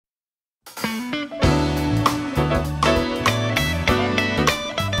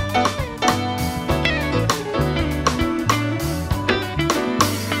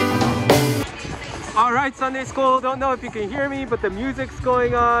Alright, Sunday school, don't know if you can hear me, but the music's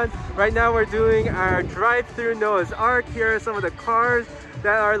going on. Right now we're doing our drive-through Noah's Ark. Here are some of the cars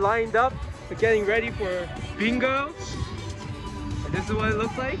that are lined up. We're getting ready for bingo. And this is what it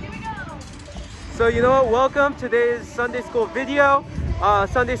looks like. So you know what, welcome to today's Sunday school video,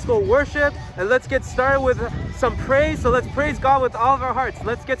 Sunday school worship. And let's get started with some praise. So let's praise God with all of our hearts.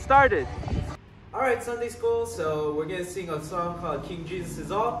 Let's get started. Alright, Sunday school, so we're going to sing a song called King Jesus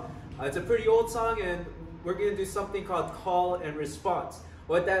Is All. It's a pretty old song, and we're going to do something called call and response.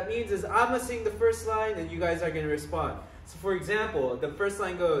 What that means is I'm going to sing the first line and you guys are going to respond. So for example, the first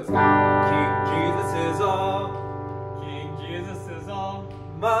line goes, King Jesus is all, King Jesus is all,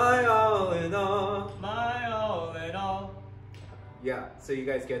 my all in all. my all in all. Yeah, so you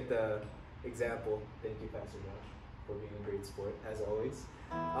guys get the example. Thank you, Pastor Josh, for being a great sport, as always.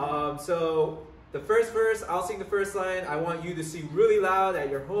 So the first verse, I'll sing the first line. I want you to sing really loud at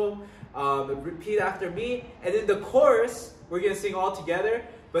your home. Repeat after me. And then the chorus, we're going to sing all together.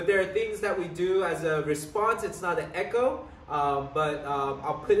 But there are things that we do as a response. It's not an echo, but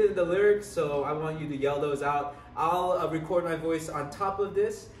I'll put it in the lyrics. So I want you to yell those out. I'll record my voice on top of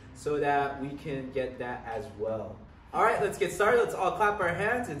this so that we can get that as well. All right, let's get started. Let's all clap our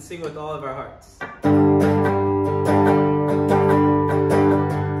hands and sing with all of our hearts.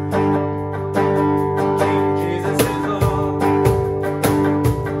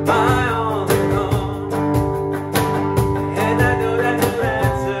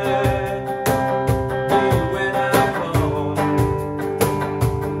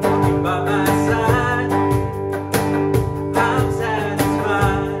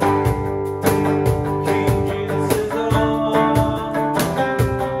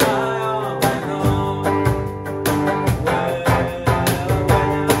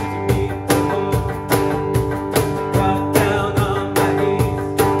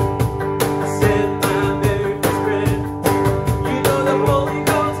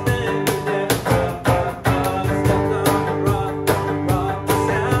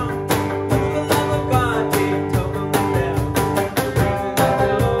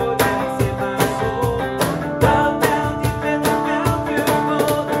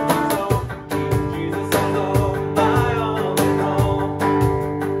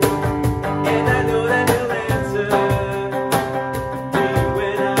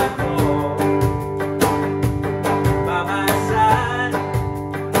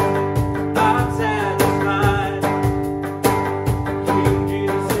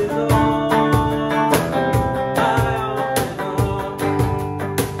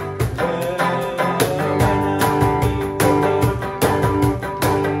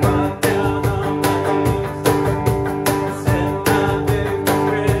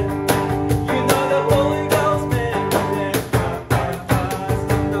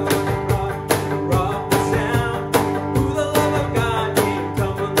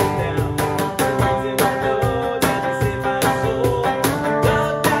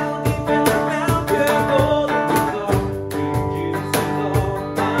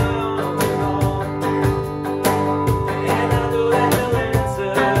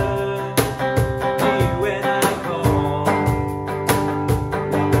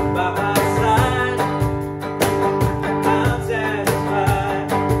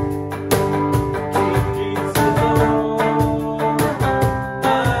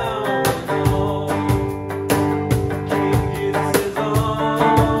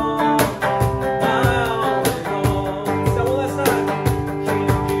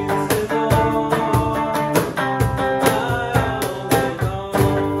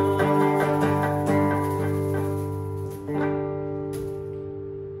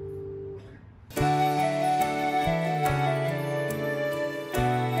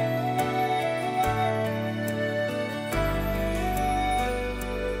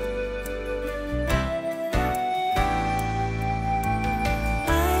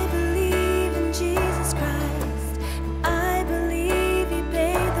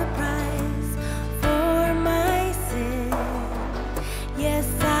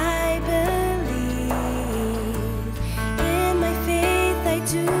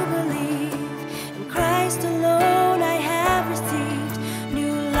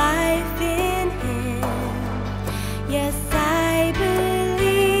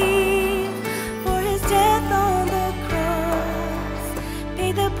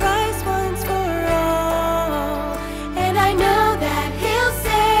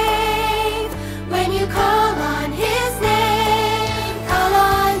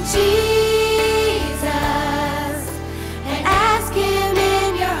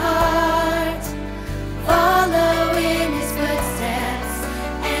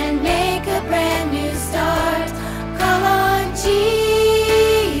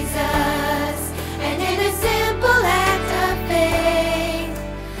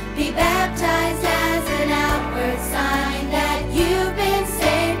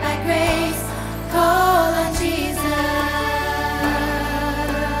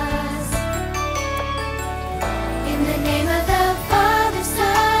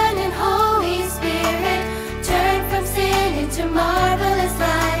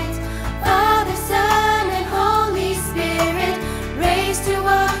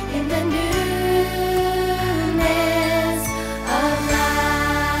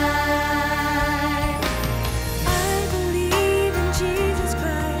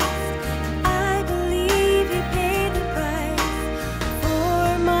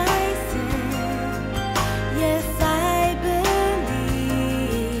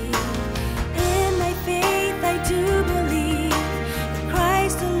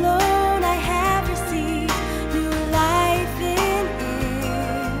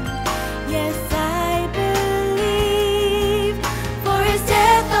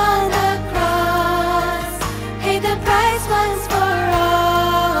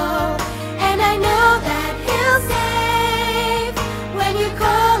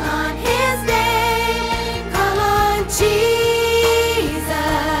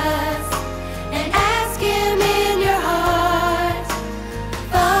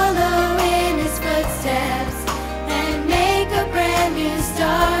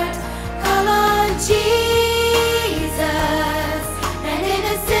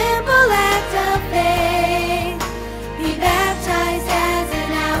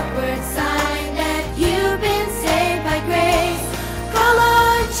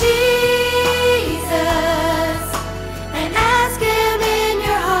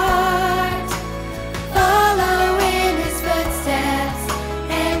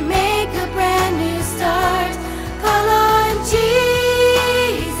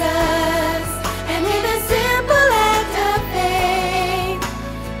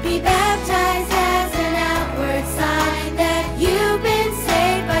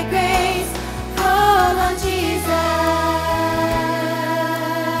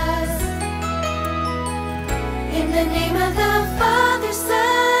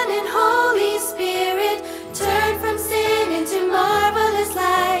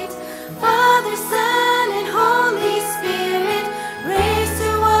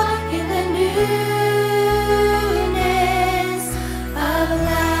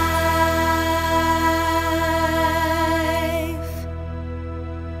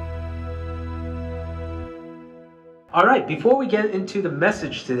 All right, before we get into the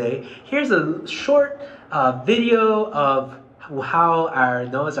message today, here's a short video of how our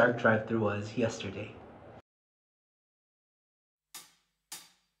Noah's Ark drive-thru was yesterday.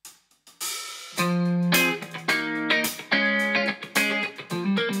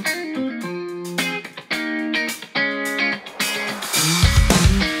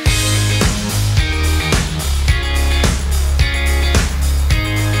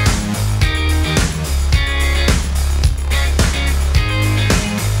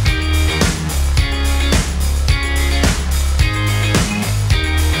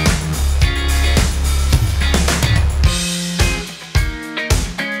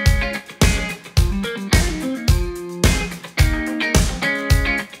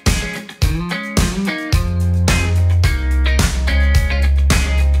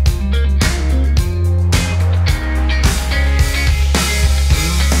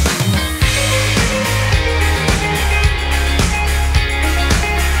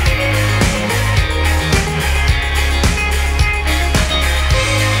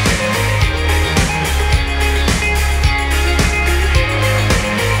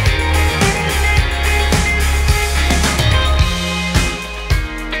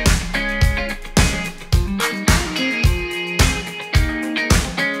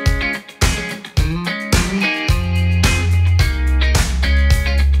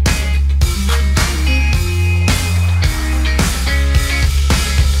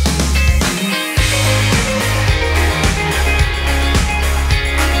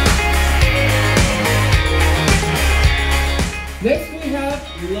 Next we have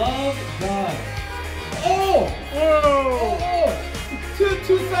love God. Oh!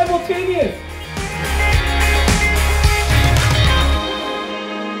 Two simultaneous.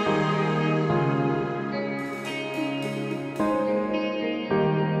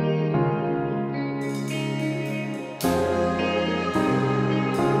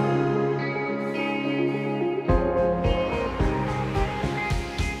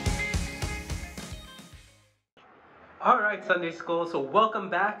 All right, Sunday School, so welcome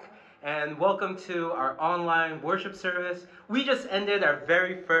back and welcome to our online worship service. We just ended our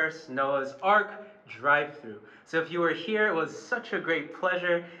very first Noah's Ark drive-thru. So if you were here, it was such a great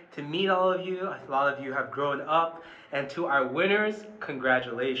pleasure to meet all of you. A lot of you have grown up. And to our winners,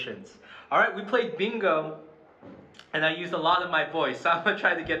 congratulations. All right, we played bingo and I used a lot of my voice, so I'm going to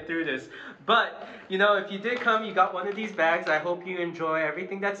try to get through this. But, you know, if you did come, you got one of these bags. I hope you enjoy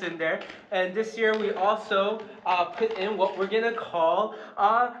everything that's in there. And this year we also put in what we're going to call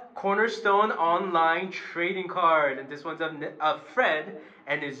a Cornerstone Online Trading Card. And this one's of Fred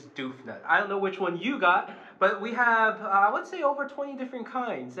and his doofnut. I don't know which one you got, but we have, I would say, over 20 different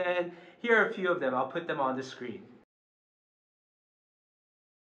kinds. And here are a few of them. I'll put them on the screen.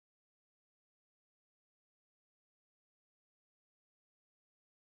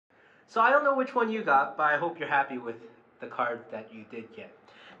 So I don't know which one you got, but I hope you're happy with the card that you did get.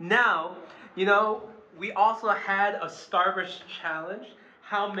 Now, you know, we also had a Starburst challenge.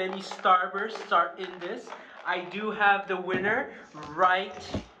 How many Starbursts are in this? I do have the winner right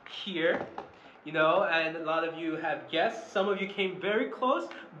here. You know, and a lot of you have guessed. Some of you came very close,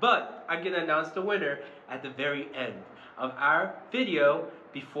 but I'm going to announce the winner at the very end of our video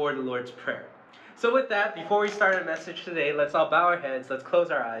before the Lord's Prayer. So with that, before we start our message today, let's all bow our heads, let's close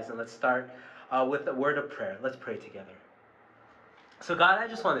our eyes, and let's start with a word of prayer. Let's pray together. So God, I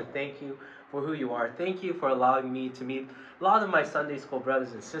just want to thank you for who you are. Thank you for allowing me to meet a lot of my Sunday school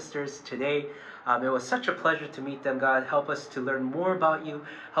brothers and sisters today. It was such a pleasure to meet them, God. Help us to learn more about you.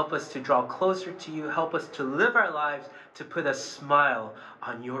 Help us to draw closer to you. Help us to live our lives to put a smile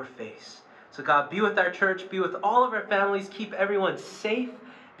on your face. So God, be with our church. Be with all of our families. Keep everyone safe.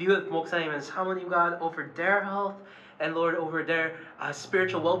 Be with 목사님 and 사모님, God, over their health and, Lord, over their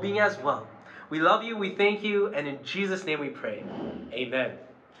spiritual well-being as well. We love you, we thank you, and in Jesus' name we pray. Amen.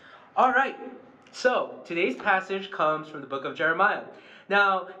 All right, so today's passage comes from the book of Jeremiah.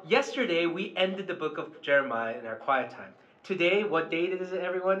 Now, yesterday we ended the book of Jeremiah in our quiet time. Today, what date is it,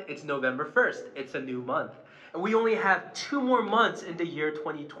 everyone? It's November 1st. It's a new month. And we only have 2 more months in the year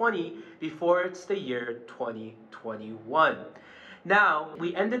 2020 before it's the year 2021. Now,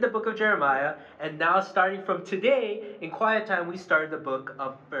 we ended the book of Jeremiah, and now starting from today, in quiet time, we started the book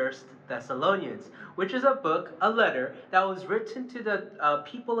of 1 Thessalonians, which is a letter that was written to the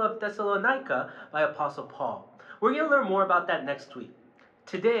people of Thessalonica by Apostle Paul. We're going to learn more about that next week.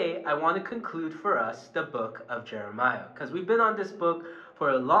 Today, I want to conclude for us the book of Jeremiah, because we've been on this book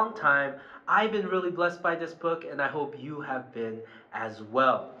for a long time. I've been really blessed by this book, and I hope you have been as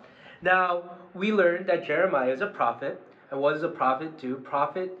well. Now, we learned that Jeremiah is a prophet. And what does a prophet do?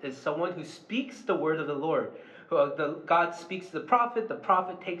 Prophet is someone who speaks the word of the Lord, God speaks to the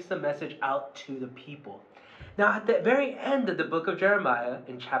prophet takes the message out to the people. Now, at the very end of the book of Jeremiah,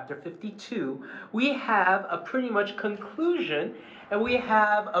 in chapter 52, we have a pretty much conclusion, and we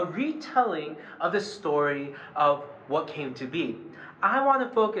have a retelling of the story of what came to be. I want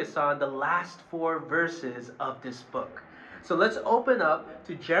to focus on the last 4 verses of this book. So let's open up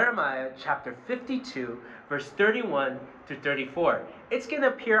to Jeremiah chapter 52, verse 31 to 34. It's going to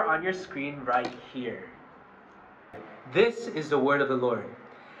appear on your screen right here. This is the word of the Lord.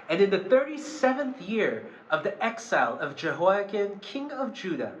 And in the 37th year of the exile of Jehoiakim, king of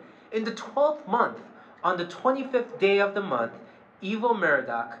Judah, in the 12th month, on the 25th day of the month,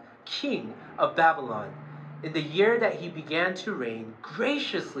 Evil-Merodach, king of Babylon, in the year that he began to reign,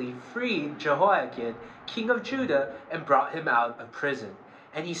 graciously freed Jehoiakim, king of Judah, and brought him out of prison.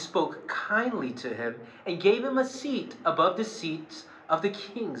 And he spoke kindly to him, and gave him a seat above the seats of the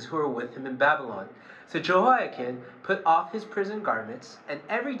kings who were with him in Babylon. So Jehoiakim put off his prison garments, and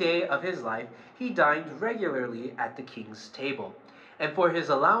every day of his life he dined regularly at the king's table. And for his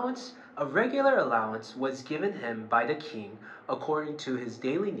allowance, a regular allowance was given him by the king according to his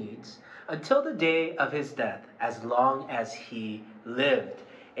daily needs, until the day of his death, as long as he lived.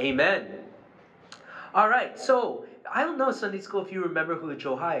 Amen. All right, so I don't know, Sunday school, if you remember who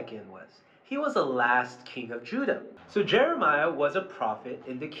Jehoiakim was. He was the last king of Judah. So Jeremiah was a prophet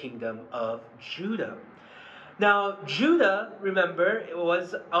in the kingdom of Judah. Now, Judah, remember, it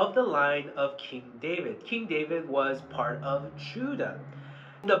was of the line of King David. King David was part of Judah.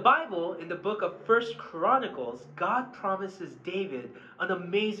 In the Bible, in the book of 1 Chronicles, God promises David an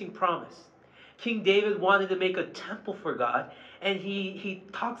amazing promise. King David wanted to make a temple for God, and he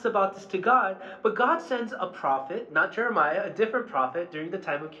talks about this to God, but God sends a prophet, not Jeremiah, a different prophet during the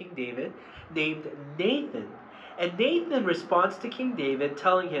time of King David, named Nathan. And Nathan responds to King David,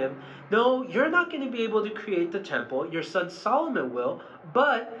 telling him, no, you're not going to be able to create the temple, your son Solomon will,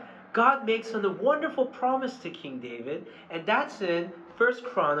 but God makes a wonderful promise to King David, and that's in 1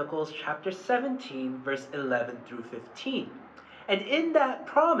 Chronicles chapter 17, verse 11 through 15. And in that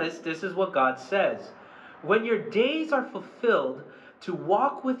promise, this is what God says. When your days are fulfilled to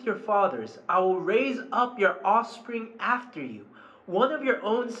walk with your fathers, I will raise up your offspring after you, one of your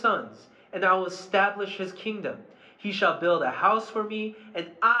own sons, and I will establish his kingdom. He shall build a house for me,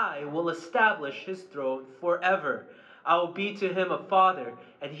 and I will establish his throne forever. I will be to him a father,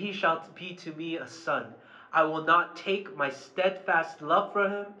 and he shall be to me a son. I will not take my steadfast love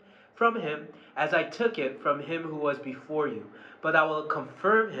from him as I took it from him who was before you, but I will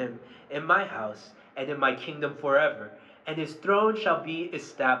confirm him in my house and in my kingdom forever, and his throne shall be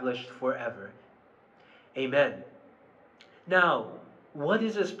established forever. Amen. Now, what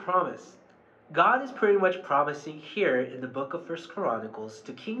is this promise? God is pretty much promising here in the book of 1 Chronicles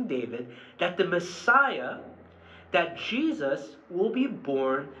to King David that the Messiah, that Jesus will be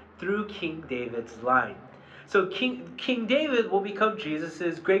born through King David's line. So King David will become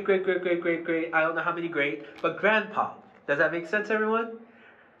Jesus's great, I don't know how many great, but grandpa. Does that make sense, everyone?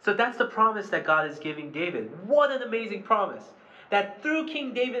 So that's the promise that God is giving David. What an amazing promise. That through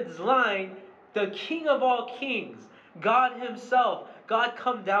King David's line, the King of all kings, God himself, God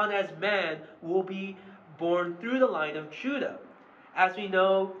come down as man, will be born through the line of Judah. As we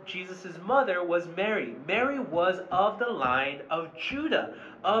know, Jesus' mother was Mary. Mary was of the line of Judah,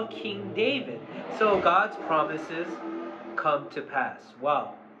 of King David. So God's promises come to pass.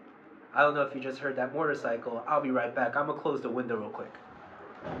 Wow. I don't know if you just heard that motorcycle. I'll be right back. I'm going to close the window real quick.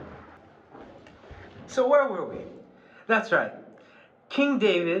 So where were we? That's right. King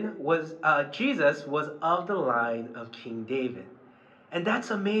David was, Jesus was of the line of King David. And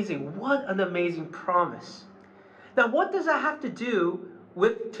that's amazing. What an amazing promise. Now, what does that have to do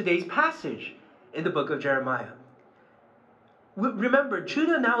with today's passage in the book of Jeremiah? Remember,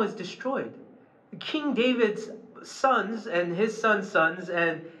 Judah now is destroyed. King David's sons and his sons' sons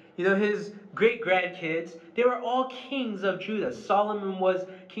and his great-grandkids, they were all kings of Judah. Solomon was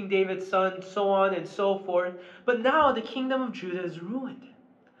King David's son, so on and so forth. But now the kingdom of Judah is ruined.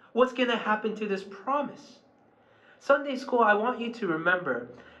 What's going to happen to this promise? Sunday school, I want you to remember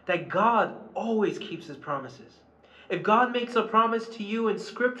that God always keeps his promises. If God makes a promise to you in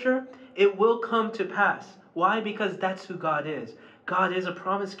Scripture, it will come to pass. Why? Because that's who God is. God is a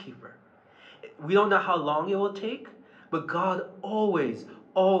promise keeper. We don't know how long it will take, but God always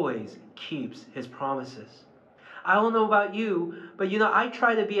keeps his promises. I don't know about you, but I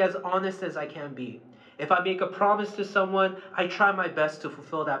try to be as honest as I can be. If I make a promise to someone, I try my best to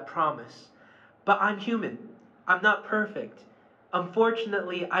fulfill that promise. But I'm human. I'm not perfect.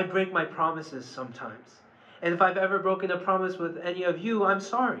 Unfortunately, I break my promises sometimes. And if I've ever broken a promise with any of you, I'm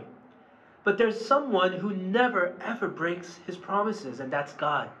sorry. But there's someone who never ever breaks his promises, and that's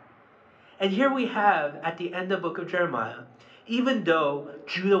God. And here we have, at the end of the book of Jeremiah, even though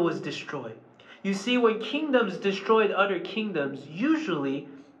Judah was destroyed. You see, when kingdoms destroyed other kingdoms, usually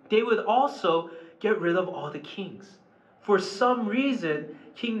they would also get rid of all the kings. For some reason,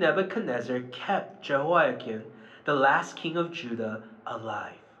 King Nebuchadnezzar kept Jehoiakim, the last king of Judah,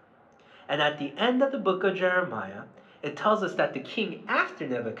 alive. And at the end of the book of Jeremiah, it tells us that the king after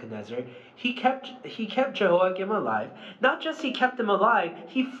Nebuchadnezzar, he kept Jehoiakim alive. Not just he kept him alive,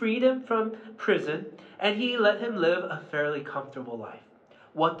 he freed him from prison and he let him live a fairly comfortable life.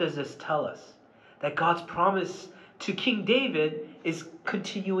 What does this tell us? That God's promise to King David is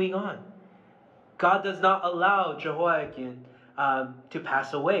continuing on. God does not allow Jehoiakim to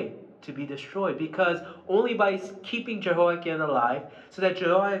pass away, to be destroyed, because only by keeping Jehoiakim alive, so that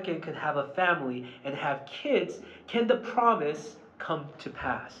Jehoiakim can have a family and have kids, can the promise come to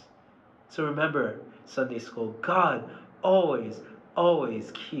pass. So remember, Sunday school, God always,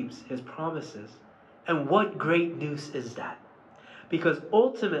 always keeps his promises. And what great news is that? Because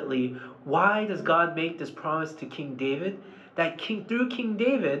ultimately, why does God make this promise to King David? That through King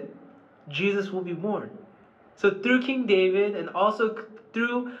David, Jesus will be born. So through King David and also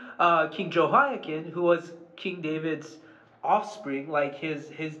through King Jehoiakim, who was King David's offspring, like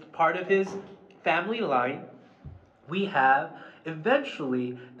his part of his family line, we have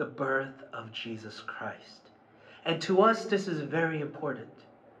eventually the birth of Jesus Christ. And to us, this is very important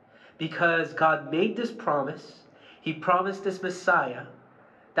because God made this promise. He promised this Messiah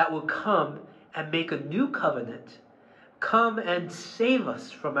that will come and make a new covenant, come and save us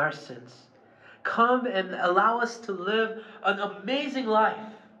from our sins, come and allow us to live an amazing life.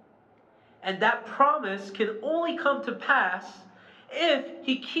 And that promise can only come to pass if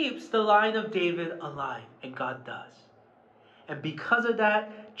he keeps the line of David alive, and God does. And because of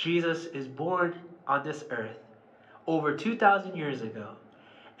that, Jesus is born on this earth over 2,000 years ago.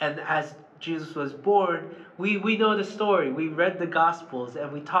 And as Jesus was born, we know the story. We read the Gospels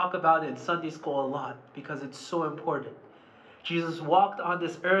and we talk about it in Sunday school a lot because it's so important. Jesus walked on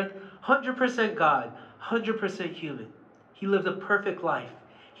this earth 100% God, 100% human. He lived a perfect life.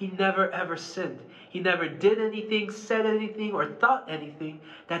 He never ever sinned. He never did anything, said anything, or thought anything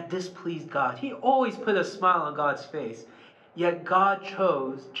that displeased God. He always put a smile on God's face. Yet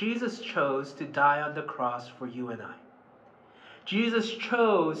Jesus chose to die on the cross for you and I. Jesus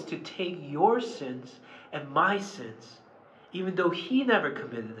chose to take your sins and my sins, even though he never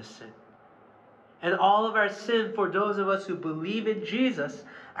committed a sin. And all of our sin, for those of us who believe in Jesus,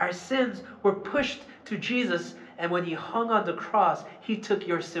 our sins were pushed to Jesus, and when he hung on the cross, he took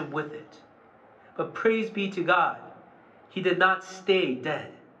your sin with it. But praise be to God, he did not stay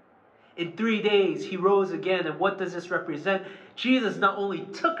dead. In 3 days, he rose again, and what does this represent? Jesus not only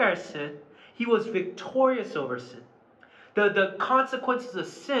took our sin, he was victorious over sin. The consequences of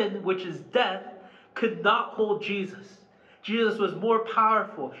sin, which is death, could not hold Jesus. Jesus was more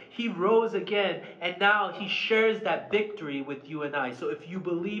powerful. He rose again, and now he shares that victory with you and I. So if you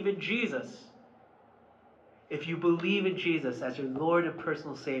believe in Jesus as your Lord and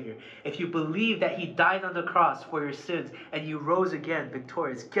personal Savior, if you believe that he died on the cross for your sins and you rose again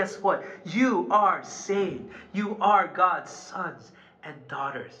victorious, guess what? You are saved. You are God's sons and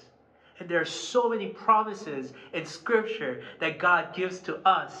daughters. And there are so many promises in Scripture that God gives to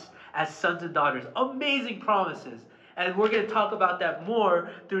us as sons and daughters. Amazing promises. And we're going to talk about that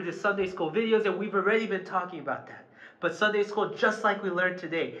more through the Sunday school videos, and we've already been talking about that. But Sunday school, just like we learned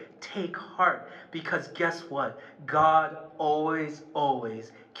today, take heart, because guess what? God always,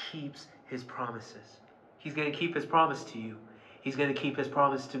 always keeps his promises. He's going to keep his promise to you. He's going to keep his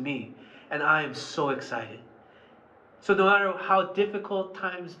promise to me. And I am so excited. So no matter how difficult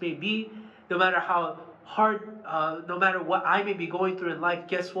times may be, no matter how hard, no matter what I may be going through in life,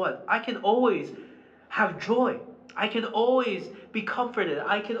 guess what? I can always have joy. I can always be comforted.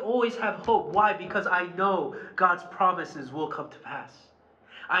 I can always have hope. Why? Because I know God's promises will come to pass.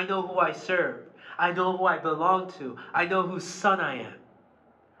 I know who I serve. I know who I belong to. I know whose son I am.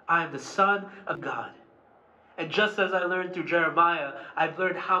 I am the son of God. And just as I learned through Jeremiah, I've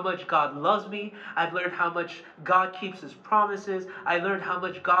learned how much God loves me. I've learned how much God keeps his promises. I learned how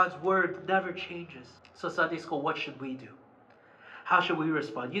much God's word never changes. So Sunday school, what should we do? How should we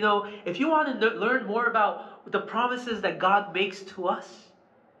respond? You know, if you want to learn more about the promises that God makes to us,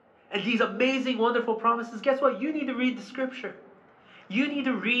 and these amazing, wonderful promises, guess what? You need to read the Scripture. You need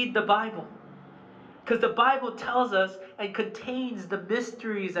to read the Bible. Because the Bible tells us and contains the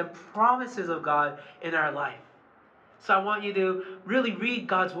mysteries and promises of God in our life. So I want you to really read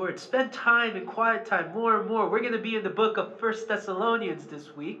God's Word. Spend time in quiet time more and more. We're going to be in the book of 1 Thessalonians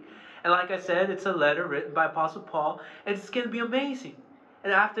this week. And like I said, it's a letter written by Apostle Paul, and it's going to be amazing.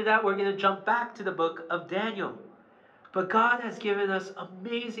 And after that, we're going to jump back to the book of Daniel. But God has given us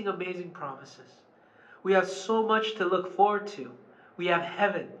amazing, amazing promises. We have so much to look forward to. We have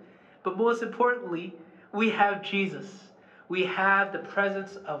heaven. But most importantly, we have Jesus. We have the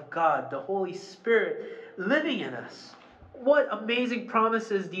presence of God, the Holy Spirit, living in us. What amazing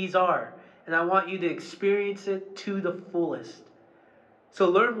promises these are. And I want you to experience it to the fullest. So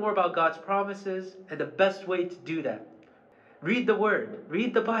learn more about God's promises, and the best way to do that. Read the Word.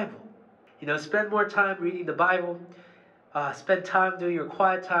 Read the Bible. Spend more time reading the Bible. Spend time doing your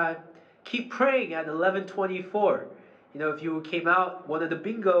quiet time. Keep praying at 11:24. If you came out, one of the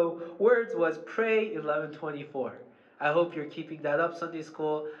bingo words was pray 11:24. I hope you're keeping that up, Sunday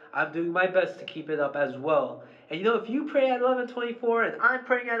school. I'm doing my best to keep it up as well. And if you pray at 11:24 and I'm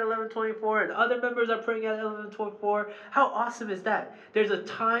praying at 11:24 and other members are praying at 11:24, how awesome is that? There's a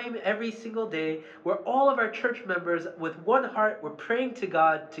time every single day where all of our church members with one heart, we're praying to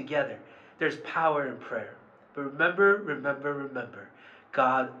God together. There's power in prayer. But remember,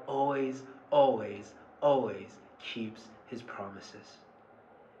 God always, always, always keeps his promises.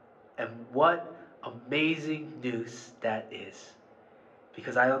 And what amazing news that is.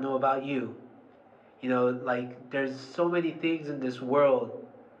 Because I don't know about you. There's so many things in this world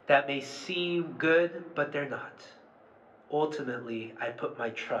that may seem good, but they're not. Ultimately, I put my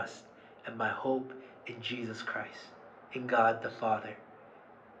trust and my hope in Jesus Christ, in God the Father.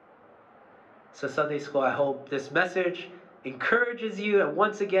 So Sunday school, I hope this message encourages you. And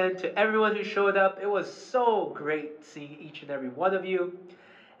once again, to everyone who showed up, it was so great seeing each and every one of you.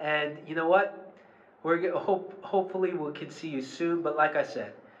 And you know what? Hopefully we can see you soon. But like I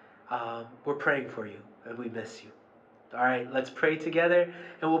said, we're praying for you and we miss you. All right, let's pray together.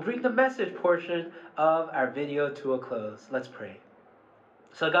 And we'll bring the message portion of our video to a close. Let's pray.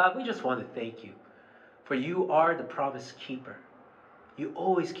 So God, we just want to thank you. For you are the promise keeper. You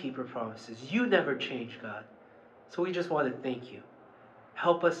always keep your promises. You never change, God. So we just want to thank you.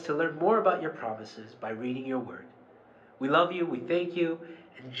 Help us to learn more about your promises by reading your word. We love you. We thank you.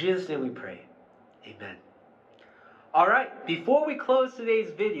 In Jesus' name we pray. Amen. All right. Before we close today's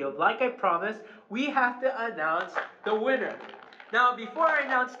video, like I promised, we have to announce the winner. Now, before I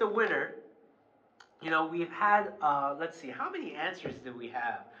announce the winner, we've had, let's see, how many answers did we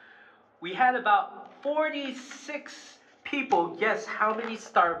have? We had about 46 people guess how many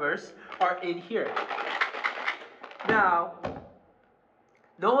Starbursts are in here. Now,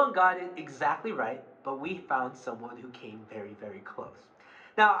 no one got it exactly right, but we found someone who came very, very close.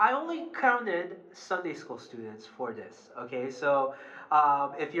 Now, I only counted Sunday school students for this, okay? So,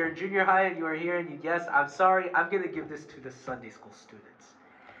 if you're in junior high and you are here and you guessed, I'm sorry, I'm going to give this to the Sunday school students.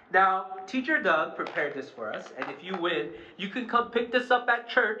 Now, Teacher Doug prepared this for us, and if you win, you can come pick this up at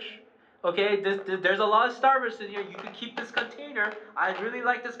church. Okay, there's a lot of Starbursts in here. You can keep this container. I really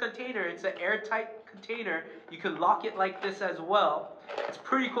like this container. It's an airtight container. You can lock it like this as well. It's a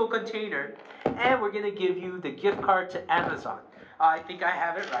pretty cool container. And we're going to give you the gift card to Amazon. I think I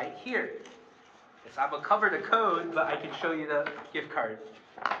have it right here. Yes, I'm going to cover the code, but I can show you the gift card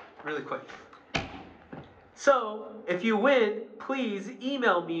really quick. So, if you win, please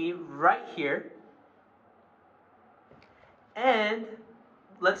email me right here. And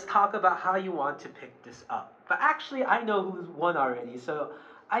let's talk about how you want to pick this up. But actually, I know who's won already, so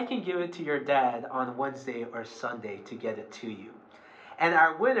I can give it to your dad on Wednesday or Sunday to get it to you. And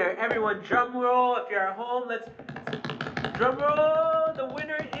our winner, everyone drum roll. If you're at home, let's drum roll. The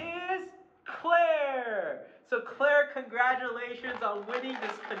winner is Claire. So Claire, congratulations on winning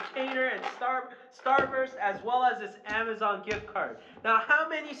this container and Starburst as well as this Amazon gift card. Now, how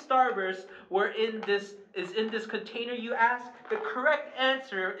many Starbursts is in this container, you ask? The correct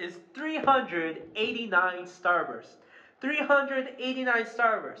answer is 389 Starbursts. 389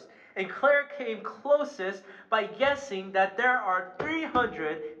 Starbursts. And Claire came closest by guessing that there are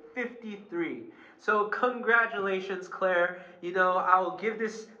 353. So congratulations, Claire. I will give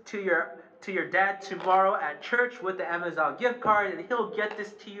this to your dad tomorrow at church with the Amazon gift card, and he'll get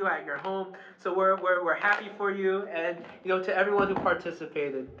this to you at your home. So we're happy for you, and to everyone who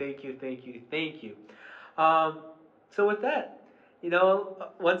participated, thank you. So with that,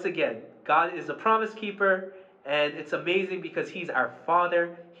 once again, God is a promise keeper, and it's amazing because he's our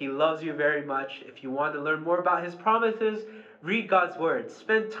Father. He loves you very much. If you want to learn more about his promises, read God's word.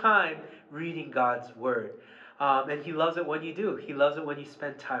 Spend time reading God's word. And he loves it when you do. He loves it when you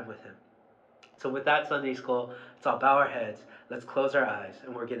spend time with him. So with that, Sunday school, let's all bow our heads. Let's close our eyes,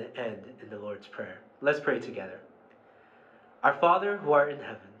 and we're going to end in the Lord's Prayer. Let's pray together. Our Father who art in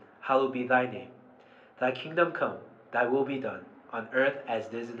heaven, hallowed be thy name. Thy kingdom come, thy will be done, on earth as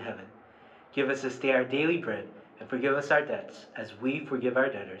it is in heaven. Give us this day our daily bread, and forgive us our debts, as we forgive our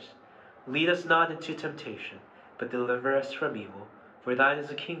debtors. Lead us not into temptation, but deliver us from evil. For thine is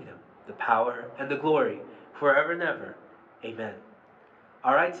the kingdom, the power, and the glory, forever and ever. Amen.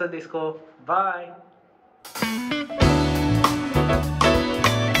 All right, Sunday School. Bye.